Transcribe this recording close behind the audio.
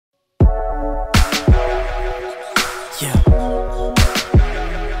Yeah.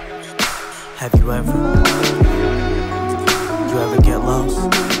 Have you ever get lost?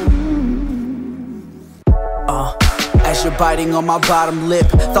 As you're biting on my bottom lip,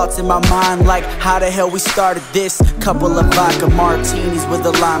 thoughts in my mind like how the hell we started this. Couple of vodka martinis with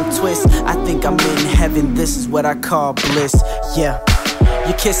a lime twist. I think I'm in heaven, this is what I call bliss. Yeah.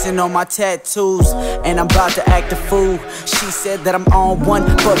 You're kissing on my tattoos, and I'm about to act a fool. She said that I'm on one,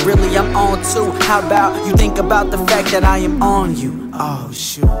 but really I'm on two. How about you think about the fact that I am on you? Oh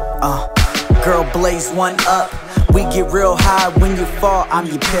shoot, girl, blaze one up. We get real high when you fall, I'm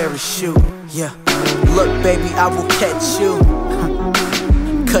your parachute. Yeah, look baby, I will catch you.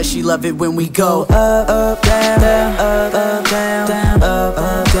 Cause she love it when we go up, up, down, down, up, up, down, down, up,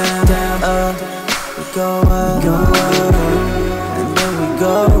 up, down, down, up. We go up, go up, and then we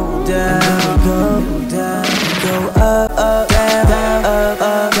go down, go down, go up, up, down, down, up,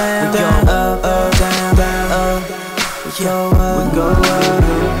 up, down, down, up, up, down, down, up. We go up, we go up,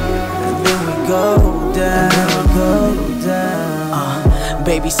 and then we go down, go down.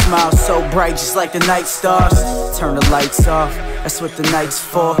 Baby smile so bright, just like the night stars. Turn the lights off, that's what the night's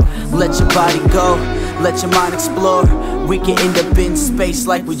for. Let your body go, let your mind explore. We can end up in space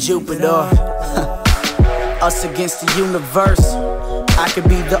like with Jupiter. Us against the universe. I could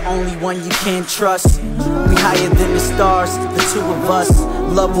be the only one you can't trust. We higher than the stars, the two of us.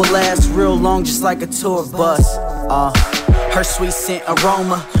 Love will last real long, just like a tour bus. Her sweet scent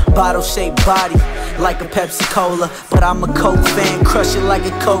aroma, bottle-shaped body, like a Pepsi-Cola. But I'm a Coke fan, crush it like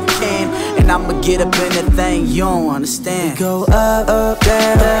a Coke can. And I'ma get up in that thing, you don't understand. We go up, up,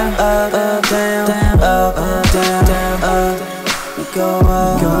 down, down, up, up, down, down, up, up, down, down, up. We go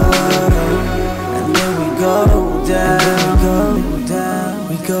up, and then we go down, go down.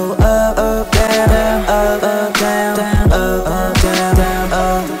 We go up, up, down, down, up, up, down, down, up, up, down, down,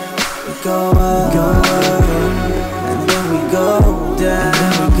 up. We go up, and then we go down,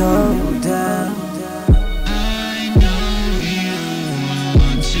 go down. I know you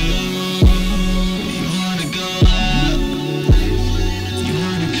want to. You wanna go up. You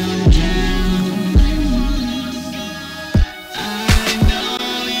wanna come down. I know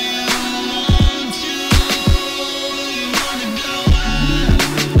you want to. You wanna go up.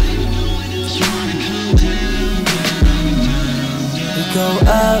 You wanna come down, down, down. We go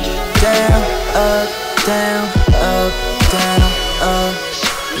up, down, up, down, up, down, up.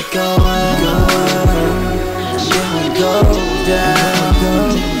 We go up, and then we go down, go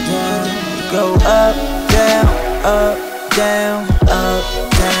down. We go up, down, up, down, up,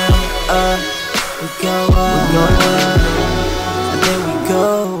 down, up. We go up, and then we go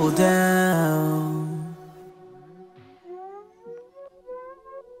down.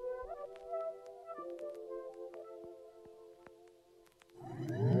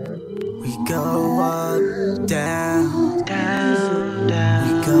 We go up, down, down, down.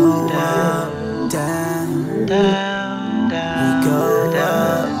 We go up, down, down, down. We go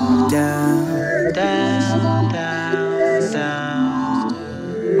up, down, down, down, down.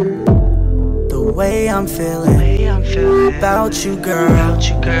 The way I'm feeling about you,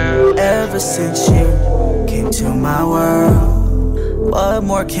 girl, ever since you came to my world. What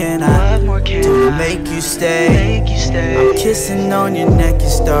more can I do to make you stay? I'm kissing on your neck, you're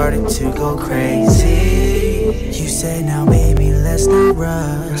starting to go crazy. You said now baby let's not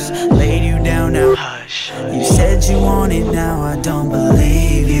rush. Laid you down, now hush. You said you want it, now I don't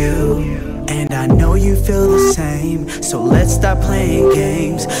believe you. And I know you feel the same, so let's stop playing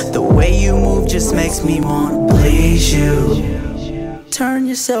games. The way you move just makes me wanna please you. Turn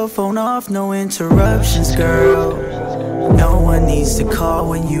your cell phone off, no interruptions, girl. No one needs to call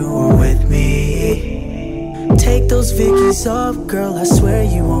when you are with me. Take those Vickies off, girl, I swear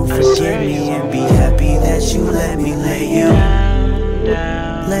you won't forget me. And be happy that you let me lay you down.